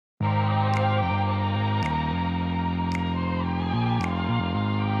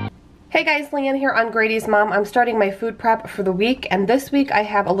Hey guys, Leanne here on Grady's Mom. I'm starting my food prep for the week, and this week I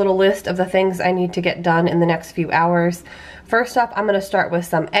have a little list of the things I need to get done in the next few hours. First up, I'm going to start with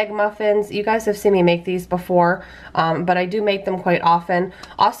some egg muffins. You guys have seen me make these before, but I do make them quite often.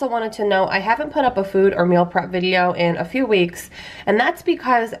 Also wanted to know, I haven't put up a food or meal prep video in a few weeks, and that's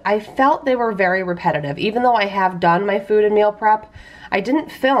because I felt they were very repetitive. Even though I have done my food and meal prep, I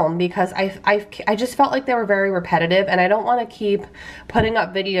didn't film because I just felt like they were very repetitive, and I don't want to keep putting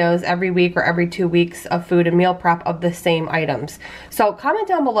up videos every week or every 2 weeks of food and meal prep of the same items. So comment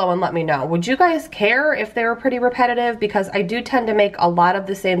down below and let me know. Would you guys care if they were pretty repetitive? Because I do tend to make a lot of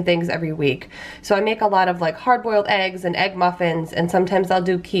the same things every week. So I make a lot of like hard-boiled eggs and egg muffins, and sometimes I'll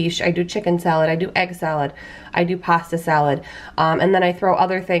do quiche, I do chicken salad, I do egg salad, I do pasta salad, and then I throw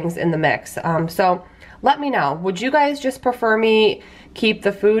other things in the mix. So let me know. Would you guys just prefer me keep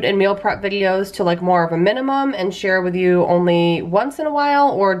the food and meal prep videos to like more of a minimum and share with you only once in a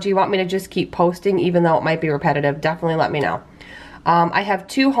while, or do you want me to just keep posting even though it might be repetitive? Definitely let me know. I have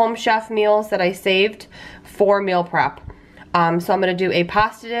 2 Home Chef meals that I saved for meal prep. So I'm going to do a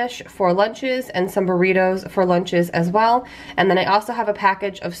pasta dish for lunches and some burritos for lunches as well. And then I also have a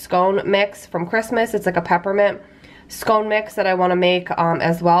package of scone mix from Christmas. It's like a peppermint scone mix that I want to make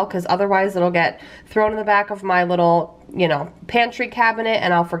as well, because otherwise it'll get thrown in the back of my little, you know, pantry cabinet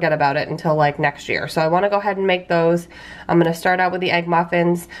and I'll forget about it until like next year. So I want to go ahead and make those. I'm going to start out with the egg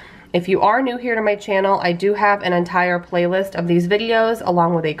muffins. If you are new here to my channel, I do have an entire playlist of these videos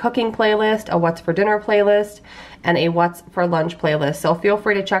along with a cooking playlist, a what's for dinner playlist, and a what's for lunch playlist. So feel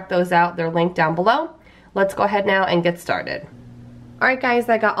free to check those out. They're linked down below. Let's go ahead now and get started. Alright guys,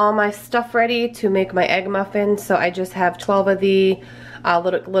 I got all my stuff ready to make my egg muffins. So I just have 12 of the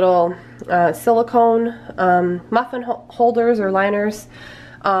little silicone muffin holders or liners.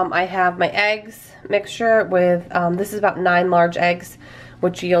 I have my eggs mixture with, this is about 9 large eggs,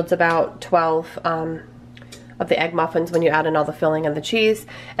 which yields about 12 of the egg muffins when you add in all the filling and the cheese.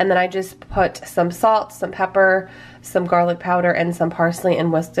 And then I just put some salt, some pepper, some garlic powder, and some parsley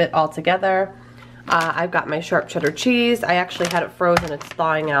and whisked it all together. I've got my sharp cheddar cheese. I actually had it frozen. It's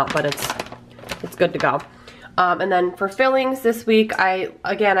thawing out, but it's good to go. And then for fillings this week,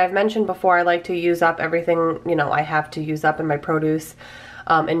 I've mentioned before, I like to use up everything, you know, I have to use up in my produce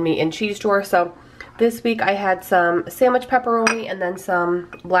and meat and cheese drawer. So this week I had some sandwich pepperoni and then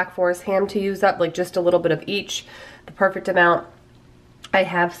some Black Forest ham to use up, like just a little bit of each, the perfect amount. I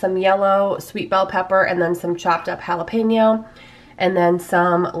have some yellow sweet bell pepper and then some chopped up jalapeno, and then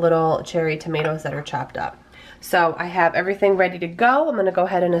some little cherry tomatoes that are chopped up. So I have everything ready to go. I'm gonna go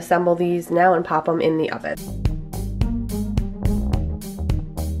ahead and assemble these now and pop them in the oven.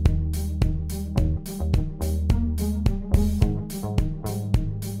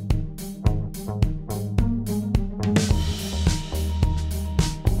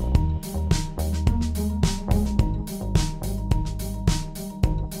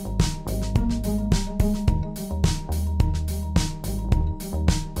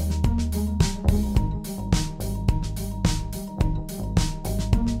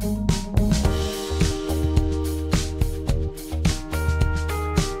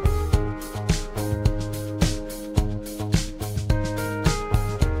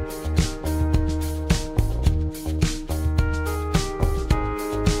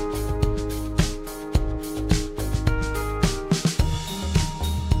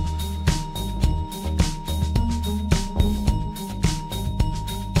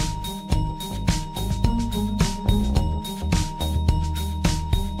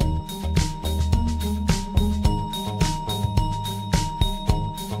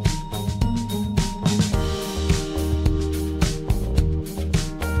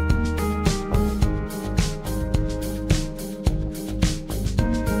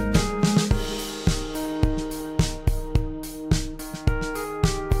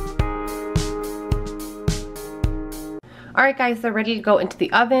 Alright guys, they're ready to go into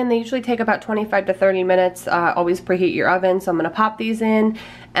the oven. They usually take about 25 to 30 minutes. Always preheat your oven. So I'm going to pop these in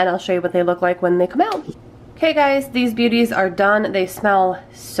and I'll show you what they look like when they come out. Okay guys, these beauties are done. They smell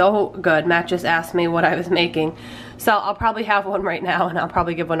so good. Matt just asked me what I was making. So I'll probably have one right now and I'll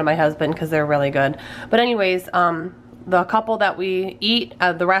probably give one to my husband because they're really good. But anyways, the couple that we eat,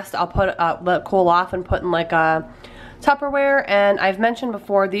 the rest I'll put let cool off and put in like a Tupperware. And I've mentioned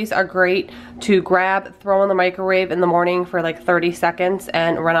before, these are great to grab, throw in the microwave in the morning for like 30 seconds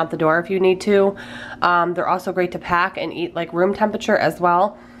and run out the door if you need to. They're also great to pack and eat like room temperature as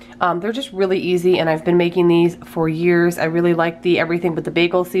well. They're just really easy, and I've been making these for years. I really like the everything but the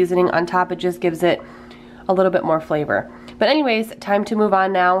bagel seasoning on top. It just gives it a little bit more flavor. But anyways, time to move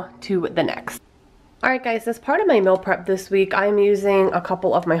on now to the next. Alright guys, as part of my meal prep this week, I'm using a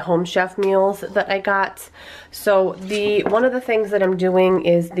couple of my Home Chef meals that I got. So one of the things that I'm doing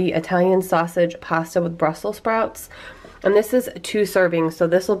is the Italian sausage pasta with Brussels sprouts. And this is 2 servings, so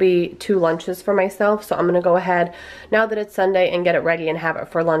this will be 2 lunches for myself. So I'm going to go ahead, now that it's Sunday, and get it ready and have it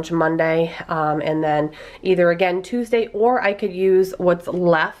for lunch Monday. And then either again Tuesday, or I could use what's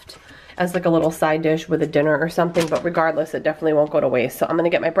left as like a little side dish with a dinner or something. But regardless, it definitely won't go to waste. So I'm going to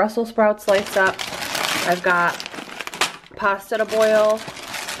get my Brussels sprouts sliced up. I've got pasta to boil.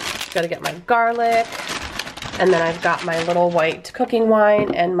 Got to get my garlic. And then I've got my little white cooking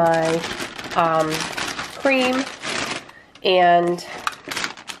wine and my cream. And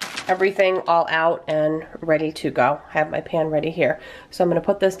everything all out and ready to go. I have my pan ready here. So I'm going to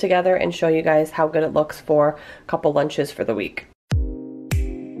put this together and show you guys how good it looks for a couple lunches for the week.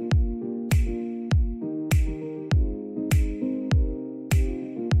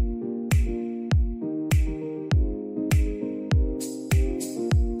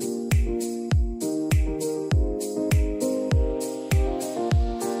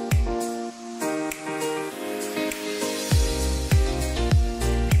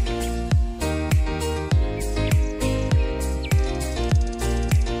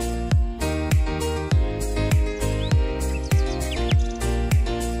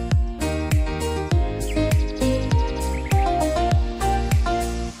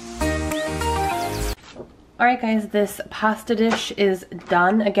 Alright guys, this pasta dish is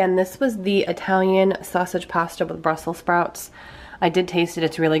done. Again, this was the Italian sausage pasta with Brussels sprouts. I did taste it,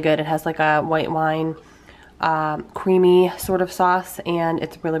 it's really good. It has like a white wine, creamy sort of sauce, and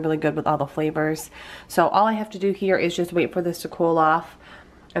it's really, really good with all the flavors. So all I have to do here is just wait for this to cool off,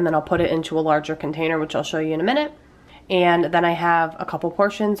 and then I'll put it into a larger container, which I'll show you in a minute. And then I have a couple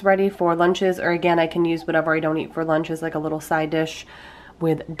portions ready for lunches, or again, I can use whatever I don't eat for lunch as like a little side dish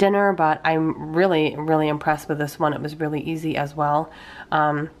with dinner. But I'm really, really impressed with this one. It was really easy as well.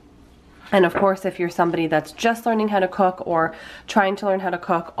 And of course, if you're somebody that's just learning how to cook or trying to learn how to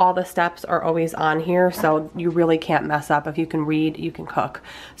cook, all the steps are always on here, so you really can't mess up. If you can read, you can cook.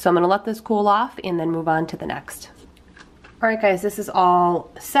 So I'm gonna let this cool off and then move on to the next. Alright guys, this is all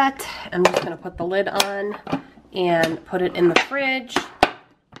set. I'm just gonna put the lid on and put it in the fridge,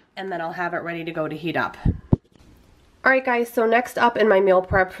 and then I'll have it ready to go to heat up. Alright guys, so next up in my meal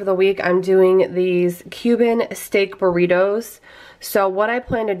prep for the week, I'm doing these Cuban steak burritos. So what I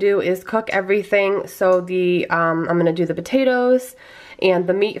plan to do is cook everything. So I'm going to do the potatoes and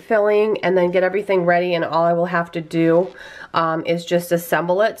the meat filling, and then get everything ready, and all I will have to do is just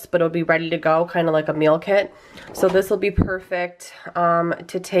assemble it, but it'll be ready to go, kind of like a meal kit. So this will be perfect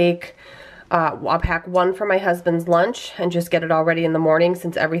to take. I'll pack one for my husband's lunch and just get it all ready in the morning,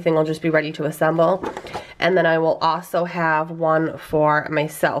 since everything will just be ready to assemble. And then I will also have one for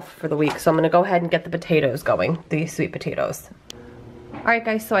myself for the week. So I'm going to go ahead and get the potatoes going, the sweet potatoes. Alright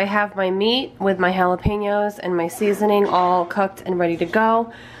guys, so I have my meat with my jalapenos and my seasoning all cooked and ready to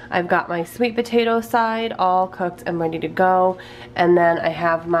go. I've got my sweet potato side all cooked and ready to go. And then I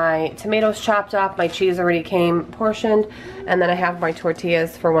have my tomatoes chopped up, my cheese already came portioned, and then I have my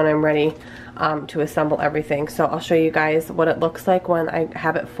tortillas for when I'm ready to assemble everything. So I'll show you guys what it looks like when I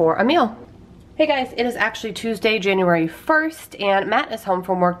have it for a meal. Hey guys, it is actually Tuesday, January 1st, and Matt is home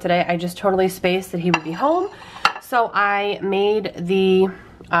from work today. I just totally spaced that he would be home. So I made the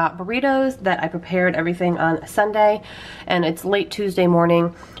burritos that I prepared everything on Sunday, and it's late Tuesday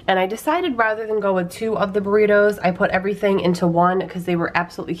morning. And I decided rather than go with 2 of the burritos, I put everything into one because they were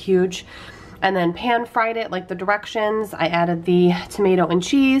absolutely huge. And then pan fried it like the directions. I added the tomato and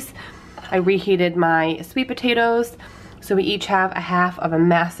cheese. I reheated my sweet potatoes. So we each have a half of a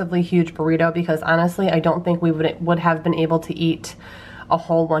massively huge burrito, because honestly, I don't think we would have been able to eat a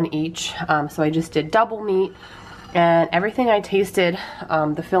whole one each. So I just did double meat, and everything I tasted,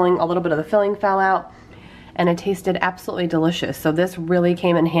 the filling, a little bit of the filling fell out, and it tasted absolutely delicious. So this really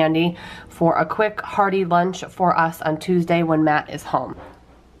came in handy for a quick hearty lunch for us on Tuesday when Matt is home.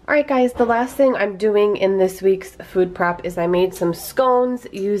 Alright guys, the last thing I'm doing in this week's food prep is I made some scones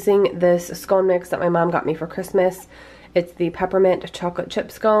using this scone mix that my mom got me for Christmas. It's the peppermint chocolate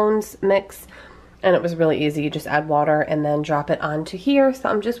chip scones mix, and it was really easy. You just add water and then drop it onto here. So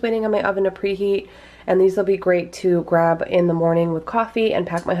I'm just waiting on my oven to preheat, and these will be great to grab in the morning with coffee and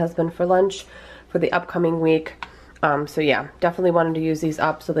pack my husband for lunch for the upcoming week. So yeah, definitely wanted to use these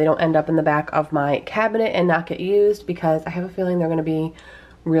up so they don't end up in the back of my cabinet and not get used, because I have a feeling they're going to be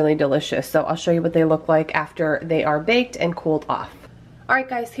really delicious. So I'll show you what they look like after they are baked and cooled off. Alright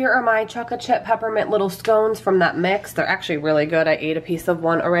guys, here are my chocolate chip peppermint little scones from that mix. They're actually really good. I ate a piece of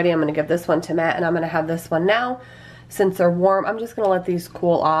one already. I'm going to give this one to Matt, and I'm going to have this one now. Since they're warm, I'm just going to let these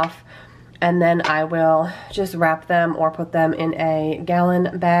cool off. and then I will just wrap them or put them in a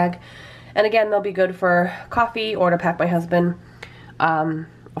gallon bag. And again, they'll be good for coffee or to pack my husband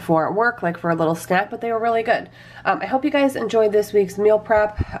for work, like for a little snack, but they were really good. I hope you guys enjoyed this week's meal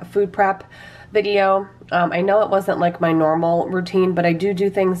prep, food prep video. I know it wasn't like my normal routine, but I do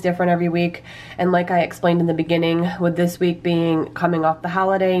things different every week. And like I explained in the beginning, with this week being coming off the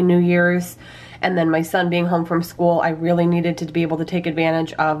holiday, New Year's, and then my son being home from school, I really needed to be able to take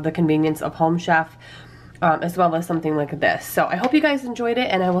advantage of the convenience of Home Chef, as well as something like this. So I hope you guys enjoyed it,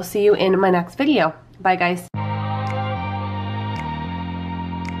 and I will see you in my next video. Bye, guys.